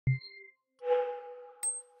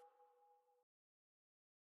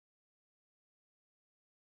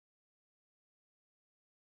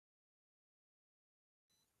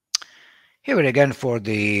Here we again for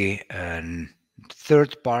the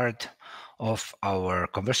third part of our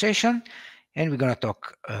conversation, and we're going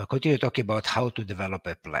to continue talking about how to develop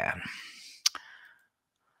a plan.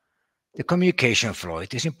 The communication flow.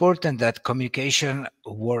 It is important that communication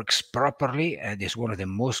works properly, and is one of the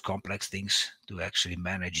most complex things to actually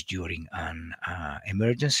manage during an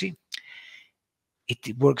emergency.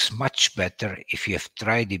 It works much better if you have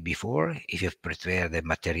tried it before, if you've prepared the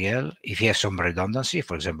material, if you have some redundancy,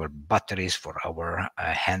 for example, batteries for our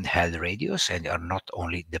handheld radios, and are not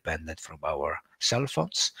only dependent from our cell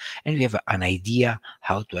phones, and we have an idea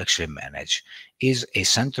how to actually manage. Is a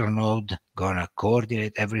central node gonna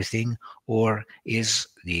coordinate everything, or is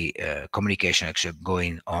the communication actually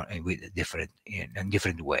going on with in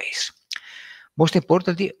different ways? Most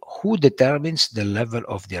importantly, who determines the level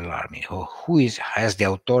of the alarming? Or has the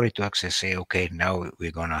authority to actually say, okay, now we're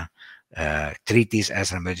gonna treat this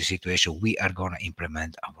as an emergency situation. We are gonna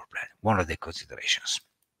implement our plan. One of the considerations.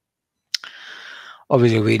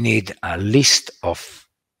 Obviously, we need a list of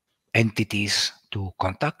entities to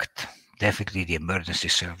contact. Definitely the emergency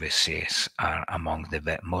services are among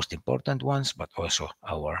the most important ones, but also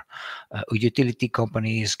our utility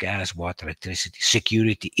companies, gas, water, electricity,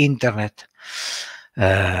 security, internet,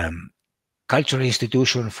 um, cultural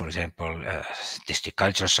institution, for example, district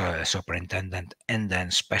culture superintendent, and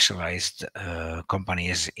then specialized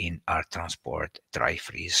companies in art transport, dry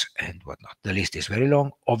freeze, and whatnot. The list is very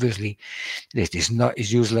long. Obviously, this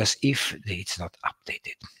is useless if it's not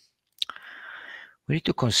updated. We need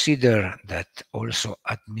to consider that also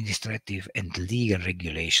administrative and legal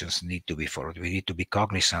regulations need to be followed. We need to be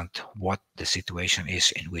cognizant what the situation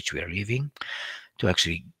is in which we are living to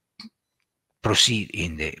actually proceed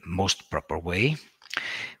in the most proper way.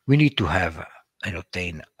 We need to have and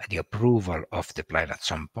obtain the approval of the plan at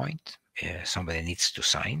some point. Somebody needs to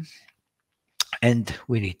sign, and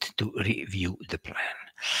we need to review the plan.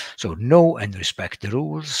 So know and respect the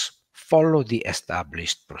rules, follow the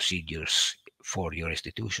established procedures for your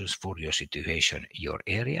institutions, for your situation, your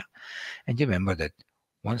area, and remember that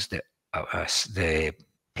once the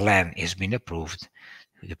plan has been approved,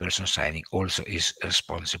 the person signing also is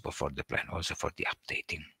responsible for the plan, also for the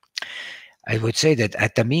updating. I would say that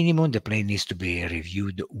at the minimum, the plan needs to be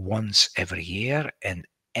reviewed once every year, and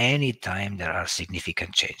anytime there are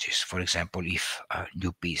significant changes. For example, if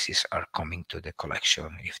new pieces are coming to the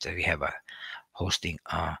collection, if we have hosting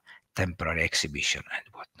a temporary exhibition and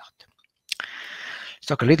whatnot. Let's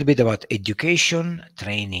talk a little bit about education,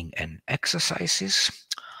 training, and exercises.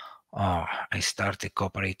 I started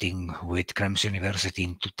cooperating with Krems University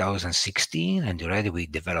in 2016, and already we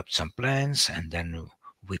developed some plans, and then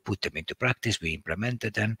we put them into practice. We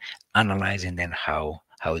implemented them, analyzing then how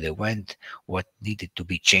they went, what needed to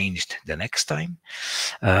be changed the next time.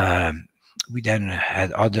 We then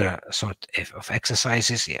had other sort of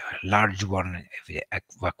exercises, a large one, the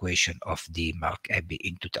evacuation of the Malk Abbey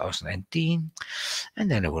in 2019,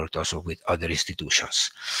 and then I worked also with other institutions.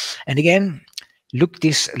 And again, look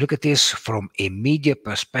at this from a media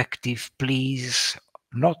perspective, please.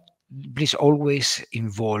 Not Please always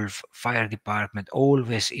involve fire department,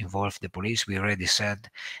 always involve the police. We already said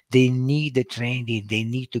they need the training, they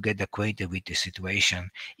need to get acquainted with the situation.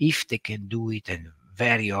 If they can do it, and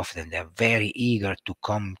very often they're very eager to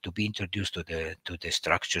come to be introduced to the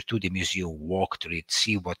structure, to the museum, walk through it,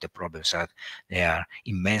 see what the problems are. They are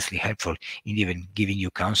immensely helpful in even giving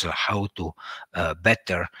you counsel how to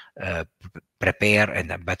better prepare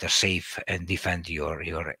and better save and defend your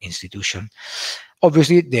institution.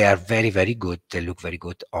 Obviously, they are very, very good. They look very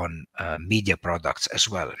good on media products as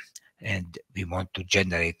well. And we want to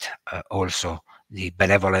generate also the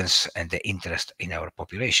benevolence and the interest in our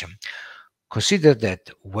population. Consider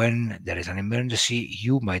that when there is an emergency,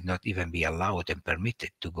 you might not even be allowed and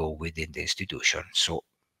permitted to go within the institution. So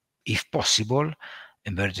if possible,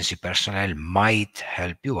 emergency personnel might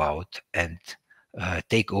help you out and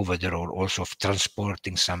take over the role also of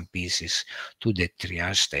transporting some pieces to the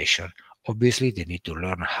triage station. Obviously, they need to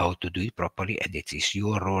learn how to do it properly, and it is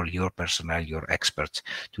your role, your personnel, your experts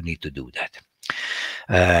to need to do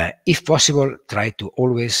that. If possible, try to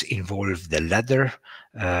always involve the ladder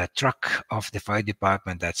truck of the fire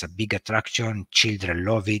department. That's a big attraction. Children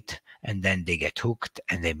love it, and then they get hooked,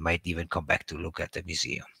 and they might even come back to look at the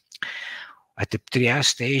museum. At the triage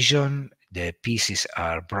station, the pieces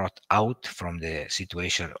are brought out from the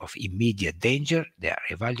situation of immediate danger. They are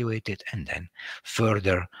evaluated and then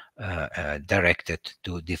further directed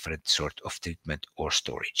to different sort of treatment or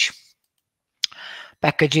storage.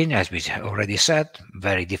 Packaging, as we already said,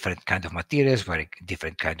 very different kind of materials, very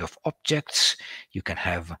different kind of objects. You can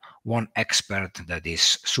have one expert that is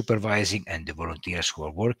supervising and the volunteers who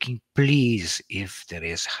are working. Please, if there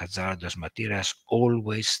is hazardous materials,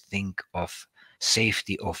 always think of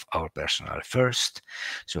safety of our personnel first.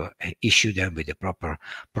 So issue them with the proper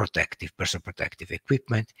personal protective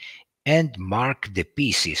equipment, and mark the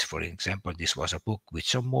pieces. For example, this was a book with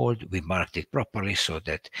some mold. We marked it properly so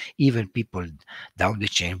that even people down the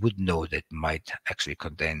chain would know that might actually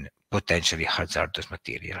contain potentially hazardous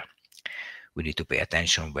material. We need to pay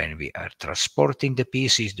attention when we are transporting the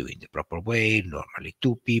pieces, doing the proper way, normally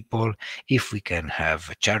 2 people. If we can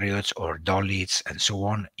have chariots or dollies and so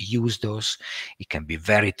on, use those. It can be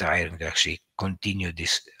very tiring to actually continue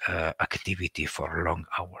this activity for long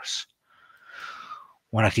hours.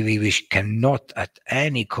 One activity which cannot at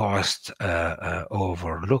any cost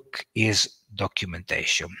overlook is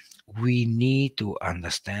documentation. We need to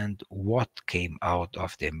understand what came out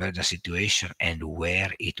of the emergency situation and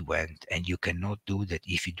where it went. And you cannot do that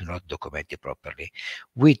if you do not document it properly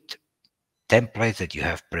with templates that you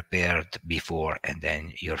have prepared before, and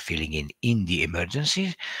then you're filling in the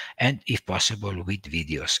emergency, and if possible with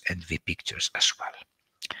videos and with pictures as well.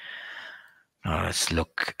 Now let's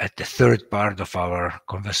look at the third part of our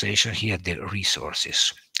conversation here, the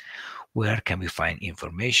resources. Where can we find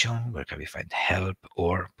information? Where can we find help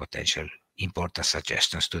or potential important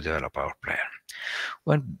suggestions to develop our plan?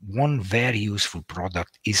 Well, one very useful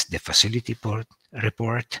product is the facility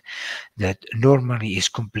report that normally is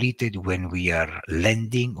completed when we are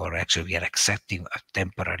lending, or actually we are accepting a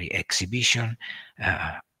temporary exhibition.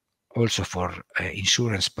 Also for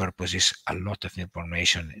insurance purposes, a lot of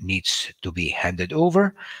information needs to be handed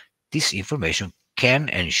over. This information can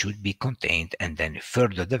and should be contained and then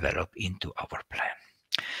further developed into our plan.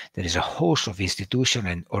 There is a host of institutions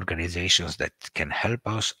and organizations that can help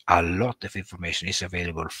us. A lot of information is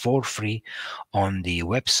available for free on the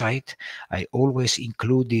website. I always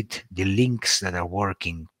included the links that are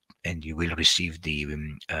working, and you will receive the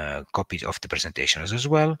copies of the presentations as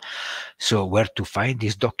well. So where to find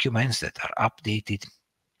these documents that are updated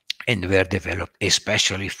and were developed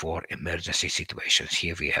especially for emergency situations.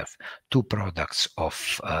 Here we have 2 products of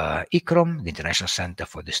ICROM, the International Center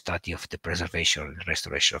for the Study of the Preservation and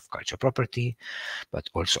Restoration of Cultural Property, but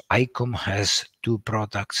also ICOM has 2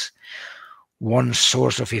 products. One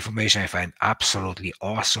source of information I find absolutely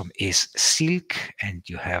awesome is Silk, and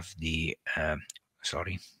you have the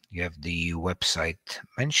you have the website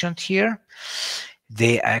mentioned here.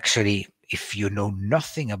 They actually, if you know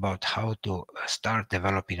nothing about how to start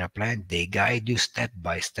developing a plan, they guide you step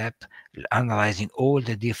by step, analyzing all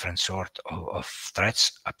the different sort of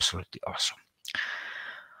threats. Absolutely awesome.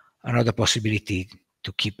 Another possibility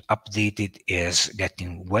to keep updated is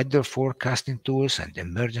getting weather forecasting tools and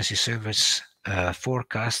emergency service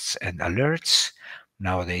forecasts and alerts.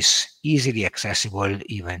 Nowadays, easily accessible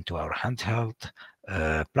even to our handheld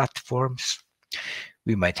platforms.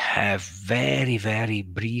 We might have very, very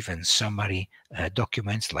brief and summary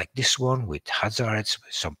documents like this one with hazards,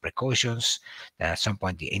 with some precautions. Then at some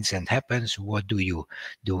point the incident happens. What do you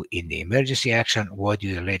do in the emergency action? What do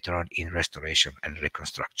you do later on in restoration and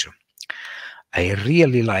reconstruction? I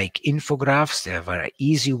really like infographics. They're a very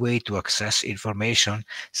easy way to access information.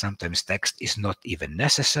 Sometimes text is not even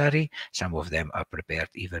necessary. Some of them are prepared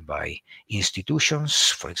even by institutions,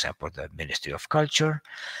 for example, the Ministry of Culture.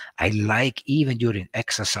 I like even during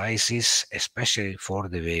exercises, especially for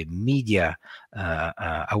the media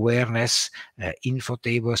awareness, info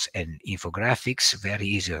tables and infographics, very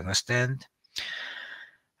easy to understand.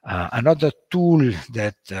 Another tool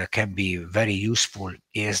that can be very useful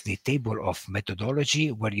is the table of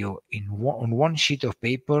methodology, where you, on one sheet of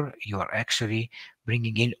paper, you are actually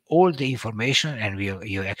bringing in all the information, and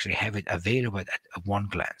you actually have it available at one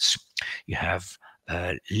glance. You have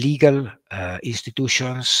legal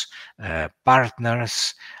institutions,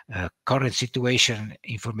 partners, current situation,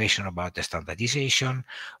 information about the standardization,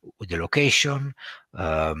 the location,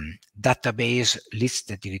 database, lists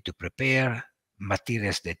that you need to prepare,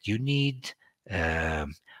 materials that you need,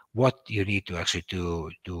 what you need to actually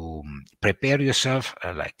to prepare yourself,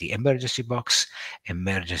 like the emergency box,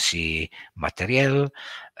 emergency material,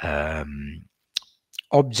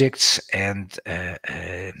 objects and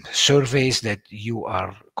surveys that you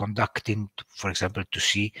are conducting, for example, to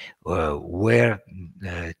see where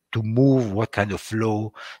to move, what kind of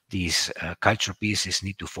flow these cultural pieces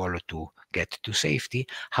need to follow to get to safety,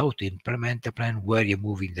 how to implement the plan, where you're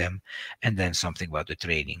moving them, and then something about the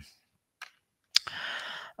training.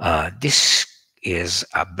 This is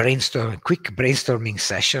a quick brainstorming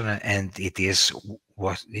session, and it is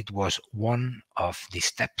was one of the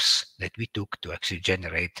steps that we took to actually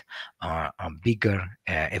generate a bigger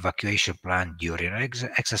evacuation plan during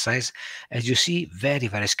exercise. As you see, very,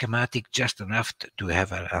 very schematic, just enough to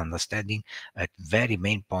have an understanding at very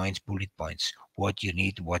main points, bullet points, what you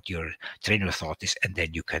need, what your trainer thought is, and then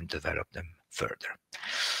you can develop them further.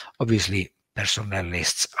 Obviously, personnel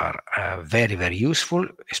lists are very, very useful,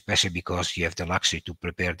 especially because you have the luxury to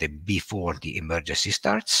prepare them before the emergency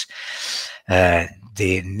starts.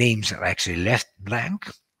 The names are actually left blank.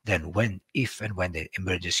 Then if and when the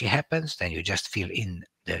emergency happens, then you just fill in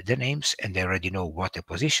the names, and they already know what the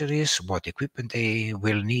position is, what equipment they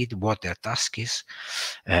will need, what their task is.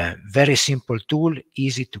 Very simple tool,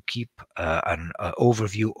 easy to keep an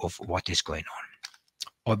overview of what is going on.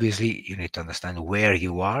 Obviously, you need to understand where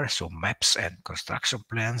you are, so maps and construction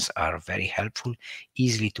plans are very helpful,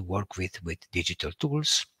 easily to work with digital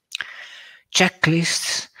tools.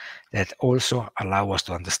 Checklists that also allow us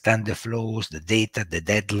to understand the flows, the data, the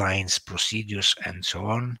deadlines, procedures, and so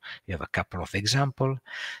on. We have a couple of examples.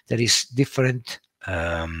 There is different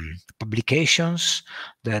publications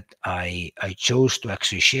that I chose to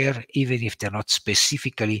actually share, even if they're not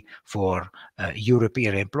specifically for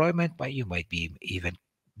European employment, but you might be even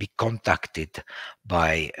be contacted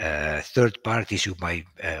by third parties who might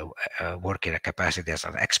work in a capacity as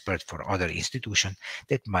an expert for other institutions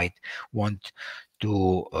that might want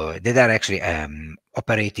to, that are actually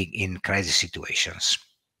operating in crisis situations.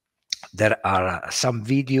 There are some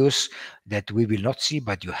videos that we will not see,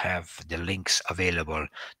 but you have the links available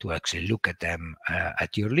to actually look at them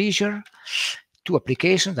at your leisure. Two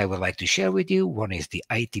applications I would like to share with you. One is the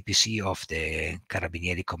ITPC of the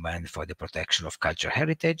Carabinieri Command for the Protection of Cultural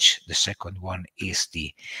Heritage. The second one is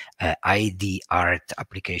the ID Art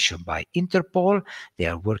application by Interpol. They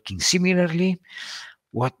are working similarly.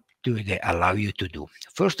 What do they allow you to do?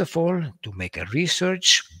 First of all, to make a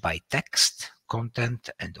research by text, content,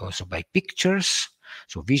 and also by pictures.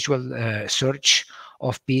 So visual search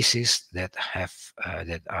of pieces that have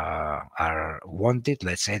that are wanted,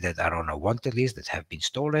 let's say, that are on a wanted list, that have been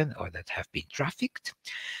stolen or that have been trafficked.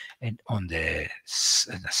 And on the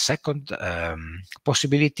second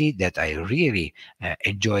possibility that I really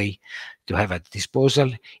enjoy to have at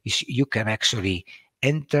disposal is you can actually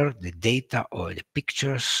enter the data or the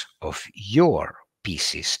pictures of your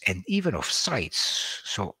pieces and even of sites.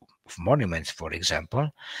 So of monuments, for example.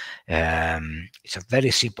 It's a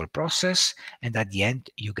very simple process, and at the end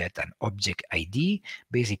you get an object ID.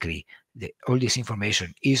 Basically, all this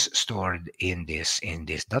information is stored in these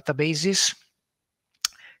databases.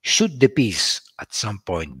 Should the piece at some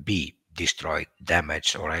point be destroyed,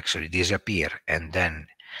 damaged, or actually disappear, and then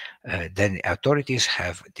authorities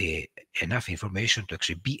have enough information to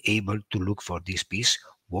actually be able to look for this piece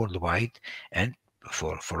worldwide and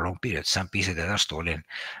for long periods. Some pieces that are stolen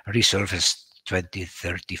resurface 20,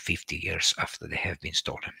 30, 50 years after they have been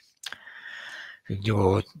stolen. We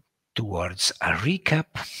go towards a recap.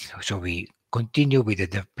 So we continue with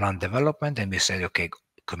the plan development, and we said, okay,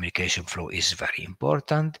 communication flow is very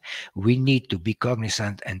important. We need to be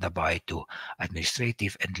cognizant and abide to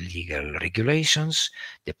administrative and legal regulations.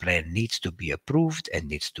 The plan needs to be approved and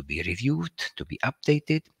needs to be reviewed, to be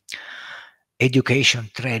updated. Education,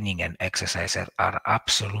 training, and exercises are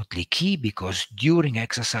absolutely key, because during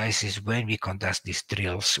exercises, when we conduct these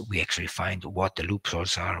drills, we actually find what the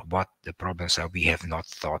loopholes are, what the problems are we have not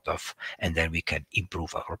thought of, and then we can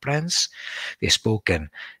improve our plans. We've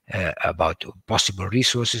spoken about possible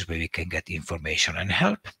resources where we can get information and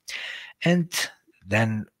help. And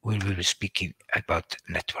then we will be speaking about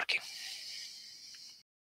networking.